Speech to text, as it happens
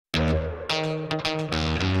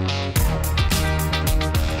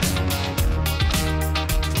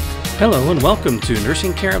Hello and welcome to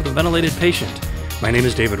Nursing Care of the Ventilated Patient. My name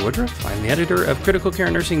is David Woodruff. I'm the editor of Critical Care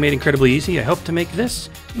Nursing Made Incredibly Easy. I hope to make this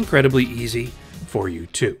incredibly easy for you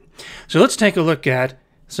too. So let's take a look at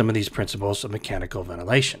some of these principles of mechanical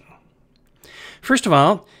ventilation. First of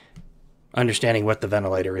all, understanding what the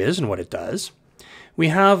ventilator is and what it does. We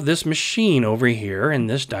have this machine over here in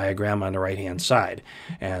this diagram on the right-hand side,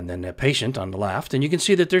 and then a patient on the left, and you can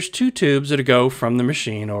see that there's two tubes that go from the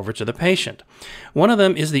machine over to the patient. One of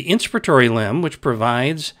them is the inspiratory limb, which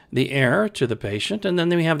provides the air to the patient, and then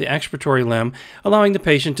we have the expiratory limb, allowing the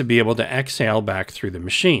patient to be able to exhale back through the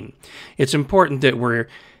machine. It's important that we're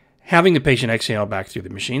having the patient exhale back through the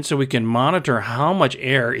machine so we can monitor how much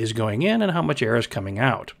air is going in and how much air is coming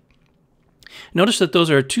out. Notice that those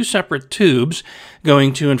are two separate tubes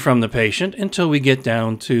going to and from the patient until we get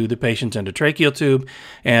down to the patient's endotracheal tube,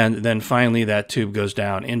 and then finally that tube goes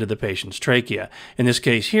down into the patient's trachea. In this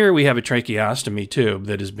case here, we have a tracheostomy tube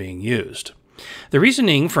that is being used. The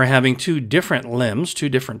reasoning for having two different limbs, two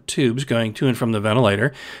different tubes going to and from the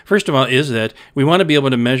ventilator, first of all, is that we want to be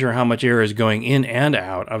able to measure how much air is going in and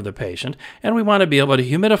out of the patient, and we want to be able to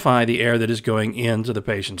humidify the air that is going into the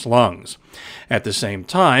patient's lungs. At the same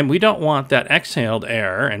time, we don't want that exhaled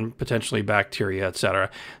air and potentially bacteria,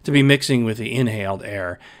 etc., to be mixing with the inhaled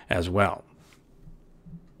air as well.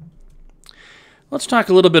 Let's talk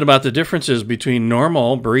a little bit about the differences between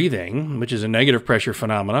normal breathing, which is a negative pressure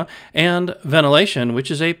phenomena, and ventilation,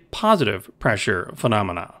 which is a positive pressure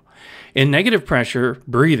phenomena. In negative pressure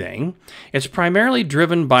breathing, it's primarily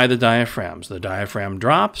driven by the diaphragms. The diaphragm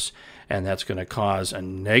drops, and that's going to cause a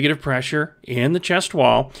negative pressure in the chest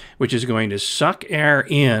wall, which is going to suck air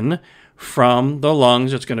in from the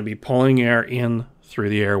lungs. It's going to be pulling air in through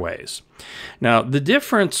the airways. Now, the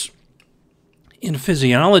difference in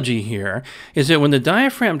physiology here is that when the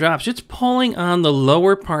diaphragm drops, it's pulling on the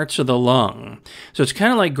lower parts of the lung. So it's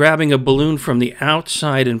kind of like grabbing a balloon from the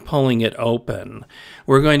outside and pulling it open.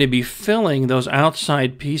 We're going to be filling those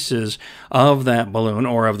outside pieces of that balloon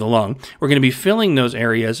or of the lung. We're going to be filling those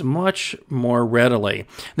areas much more readily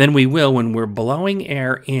than we will when we're blowing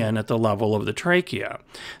air in at the level of the trachea.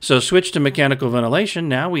 So switch to mechanical ventilation.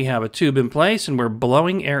 Now we have a tube in place and we're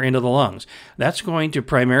blowing air into the lungs. That's going to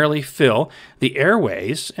primarily fill the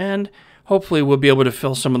airways, and hopefully we'll be able to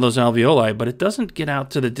fill some of those alveoli, but it doesn't get out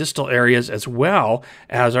to the distal areas as well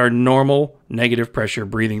as our normal negative pressure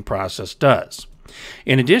breathing process does.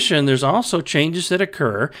 In addition, there's also changes that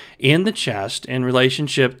occur in the chest in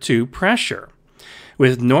relationship to pressure.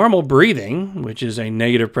 With normal breathing, which is a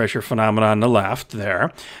negative pressure phenomenon on the left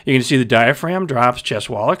there, you can see the diaphragm drops, chest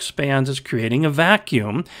wall expands, it's creating a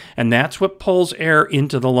vacuum, and that's what pulls air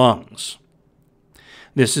into the lungs.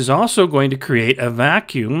 This is also going to create a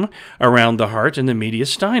vacuum around the heart and the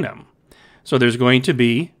mediastinum. So there's going to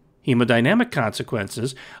be hemodynamic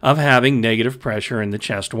consequences of having negative pressure in the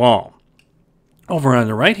chest wall. Over on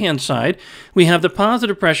the right-hand side, we have the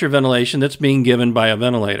positive pressure ventilation that's being given by a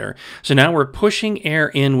ventilator. So now we're pushing air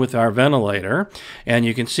in with our ventilator, and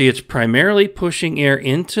you can see it's primarily pushing air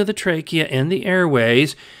into the trachea and the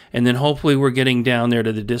airways, and then hopefully we're getting down there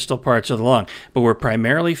to the distal parts of the lung. But we're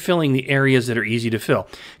primarily filling the areas that are easy to fill.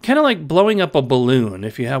 Kind of like blowing up a balloon.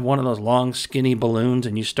 If you have one of those long, skinny balloons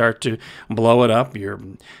and you start to blow it up, you're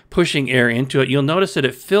pushing air into it, you'll notice that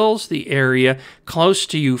it fills the area close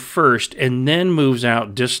to you first and then moves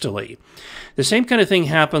out distally. The same kind of thing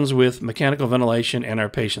happens with mechanical ventilation and our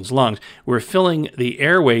patient's lungs. We're filling the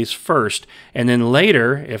airways first, and then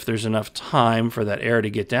later, if there's enough time for that air to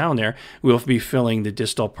get down there, we'll be filling the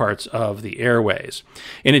distal parts of the airways.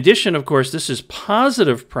 In addition, of course, this is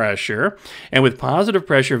positive pressure, and with positive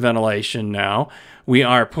pressure ventilation now, we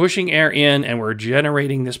are pushing air in and we're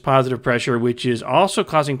generating this positive pressure, which is also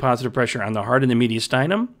causing positive pressure on the heart and the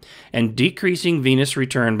mediastinum and decreasing venous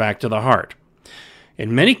return back to the heart.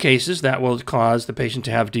 In many cases, that will cause the patient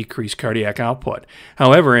to have decreased cardiac output.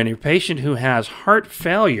 However, in a patient who has heart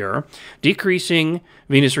failure, decreasing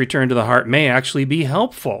venous return to the heart may actually be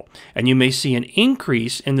helpful, and you may see an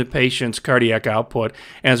increase in the patient's cardiac output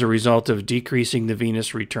as a result of decreasing the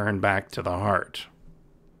venous return back to the heart.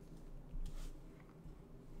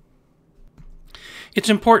 It's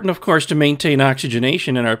important, of course, to maintain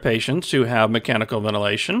oxygenation in our patients who have mechanical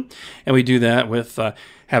ventilation, and we do that with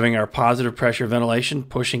having our positive pressure ventilation,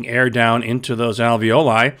 pushing air down into those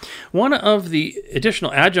alveoli. One of the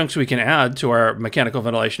additional adjuncts we can add to our mechanical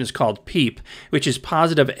ventilation is called PEEP, which is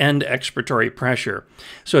positive end expiratory pressure.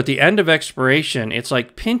 So at the end of expiration, it's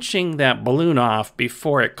like pinching that balloon off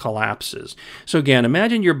before it collapses. So again,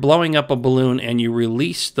 imagine you're blowing up a balloon and you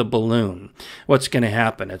release the balloon. What's going to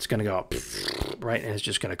happen? It's going to go right, and it's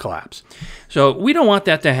just going to collapse. So we don't want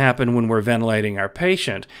that to happen when we're ventilating our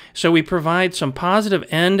patient. So we provide some positive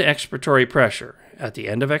end expiratory pressure. At the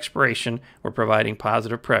end of expiration, we're providing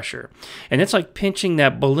positive pressure. And it's like pinching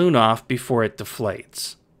that balloon off before it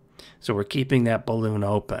deflates. So we're keeping that balloon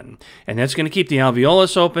open. And that's going to keep the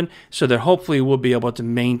alveolus open so that hopefully we'll be able to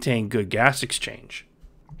maintain good gas exchange.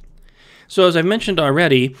 So as I mentioned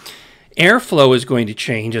already, airflow is going to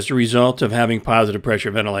change as a result of having positive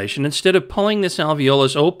pressure ventilation. Instead of pulling this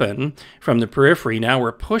alveolus open from the periphery, now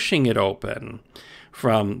we're pushing it open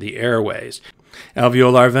from the airways.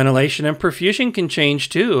 Alveolar ventilation and perfusion can change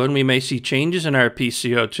too, and we may see changes in our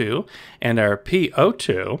PCO2 and our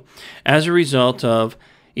PO2 as a result of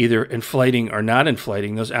either inflating or not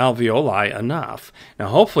inflating those alveoli enough. Now,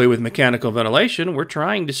 hopefully with mechanical ventilation, we're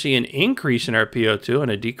trying to see an increase in our PO2 and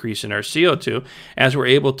a decrease in our CO2 as we're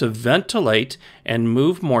able to ventilate and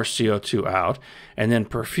move more CO2 out and then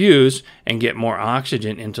perfuse and get more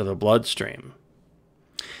oxygen into the bloodstream.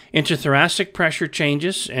 Intrathoracic pressure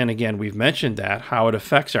changes, and again, we've mentioned that, how it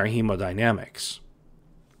affects our hemodynamics.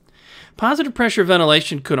 Positive pressure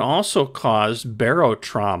ventilation could also cause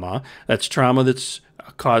barotrauma. That's trauma that's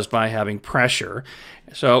caused by having pressure.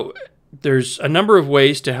 So there's a number of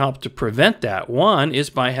ways to help to prevent that. One is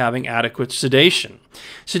by having adequate sedation.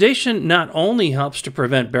 Sedation not only helps to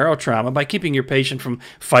prevent barotrauma by keeping your patient from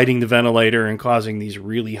fighting the ventilator and causing these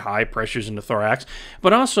really high pressures in the thorax,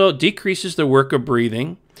 but also decreases the work of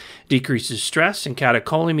breathing, decreases stress and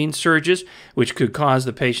catecholamine surges, which could cause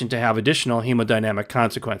the patient to have additional hemodynamic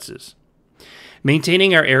consequences.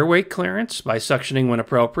 Maintaining our airway clearance by suctioning when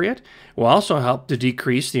appropriate will also help to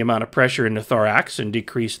decrease the amount of pressure in the thorax and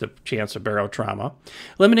decrease the chance of barotrauma.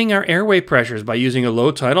 Limiting our airway pressures by using a low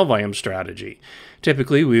tidal volume strategy.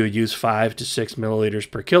 Typically, we would use 5 to 6 milliliters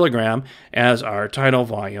per kilogram as our tidal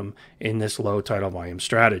volume in this low tidal volume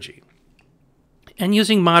strategy. And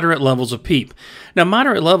using moderate levels of PEEP. Now,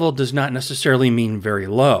 moderate level does not necessarily mean very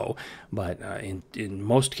low, but in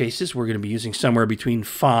most cases, we're going to be using somewhere between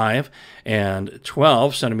 5 and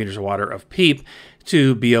 12 centimeters of water of PEEP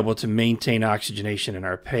to be able to maintain oxygenation in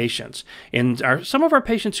our patients. In some of our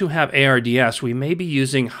patients who have ARDS, we may be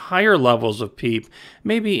using higher levels of PEEP,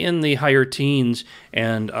 maybe in the higher teens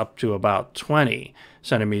and up to about 20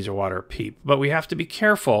 centimeters of water of PEEP. But we have to be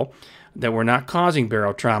careful that we're not causing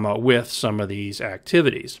barotrauma with some of these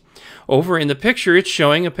activities. Over in the picture, it's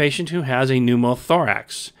showing a patient who has a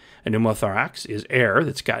pneumothorax. A pneumothorax is air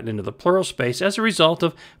that's gotten into the pleural space as a result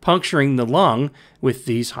of puncturing the lung with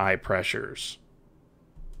these high pressures.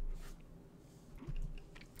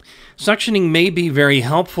 Suctioning may be very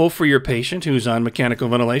helpful for your patient who's on mechanical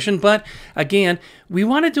ventilation, but again, we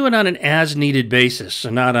want to do it on an as-needed basis, so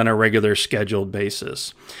not on a regular scheduled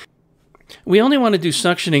basis. We only want to do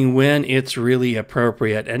suctioning when it's really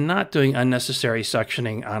appropriate and not doing unnecessary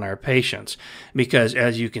suctioning on our patients because,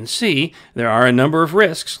 as you can see, there are a number of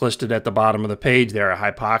risks listed at the bottom of the page. There are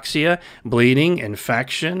hypoxia, bleeding,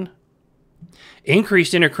 infection,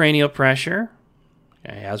 increased intracranial pressure.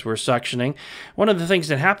 As we're suctioning, one of the things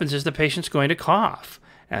that happens is the patient's going to cough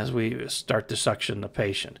as we start to suction the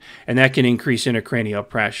patient, and that can increase intracranial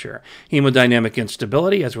pressure. Hemodynamic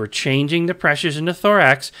instability as we're changing the pressures in the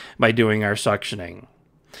thorax by doing our suctioning.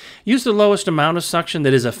 Use the lowest amount of suction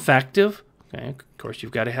that is effective. Okay, of course,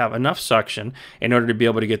 you've got to have enough suction in order to be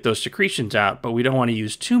able to get those secretions out, but we don't want to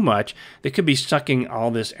use too much that could be sucking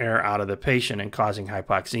all this air out of the patient and causing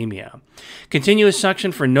hypoxemia. Continuous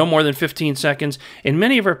suction for no more than 15 seconds. In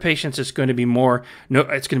many of our patients, it's going to be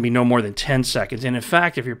no more than 10 seconds. And in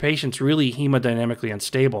fact, if your patient's really hemodynamically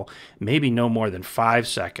unstable, maybe no more than 5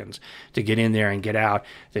 seconds to get in there and get out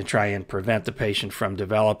to try and prevent the patient from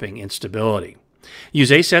developing instability.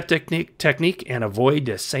 Use aseptic technique and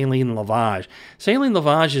avoid saline lavage. Saline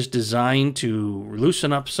lavage is designed to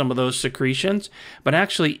loosen up some of those secretions, but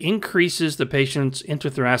actually increases the patient's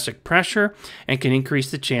intrathoracic pressure and can increase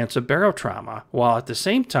the chance of barotrauma, while at the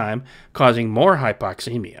same time causing more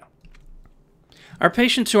hypoxemia. Our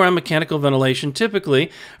patients who are on mechanical ventilation typically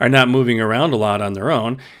are not moving around a lot on their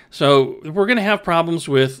own, so we're going to have problems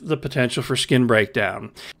with the potential for skin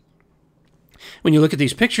breakdown. When you look at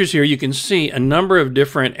these pictures here, you can see a number of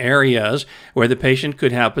different areas where the patient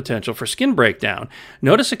could have potential for skin breakdown.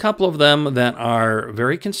 Notice a couple of them that are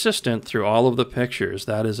very consistent through all of the pictures.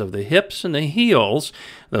 That is of the hips and the heels.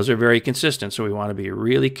 Those are very consistent, so we want to be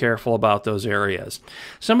really careful about those areas.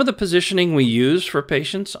 Some of the positioning we use for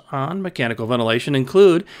patients on mechanical ventilation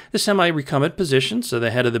include the semi-recumbent position, so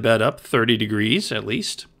the head of the bed up 30 degrees at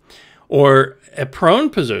least, or a prone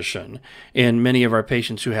position in many of our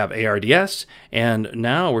patients who have ARDS, and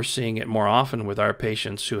now we're seeing it more often with our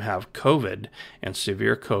patients who have COVID and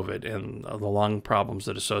severe COVID and the lung problems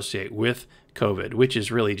that associate with COVID, which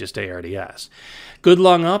is really just ARDS. Good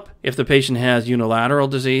lung up if the patient has unilateral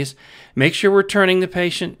disease. Make sure we're turning the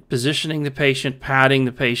patient, positioning the patient, patting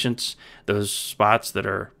the patients, those spots that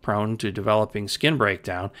are prone to developing skin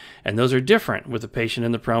breakdown, and those are different with the patient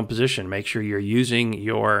in the prone position. Make sure you're using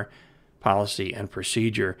your policy and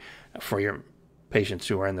procedure for your patients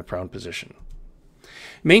who are in the prone position.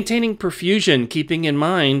 Maintaining perfusion, keeping in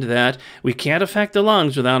mind that we can't affect the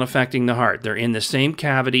lungs without affecting the heart. They're in the same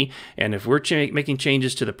cavity, and if we're making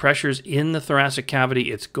changes to the pressures in the thoracic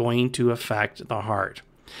cavity, it's going to affect the heart.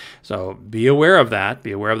 So be aware of that.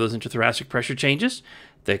 Be aware of those intrathoracic pressure changes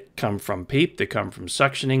that come from PEEP, that come from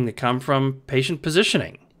suctioning, that come from patient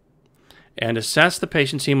positioning. And assess the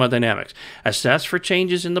patient's hemodynamics. Assess for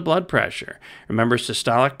changes in the blood pressure. Remember,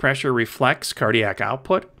 systolic pressure reflects cardiac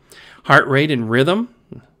output. Heart rate and rhythm,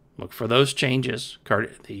 look for those changes.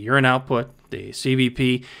 The urine output, the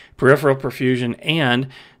CVP, peripheral perfusion, and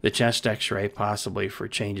the chest x-ray possibly for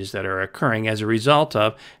changes that are occurring as a result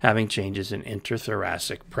of having changes in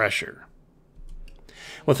intrathoracic pressure.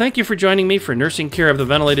 Well, thank you for joining me for Nursing Care of the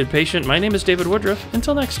Ventilated Patient. My name is David Woodruff.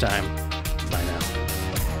 Until next time.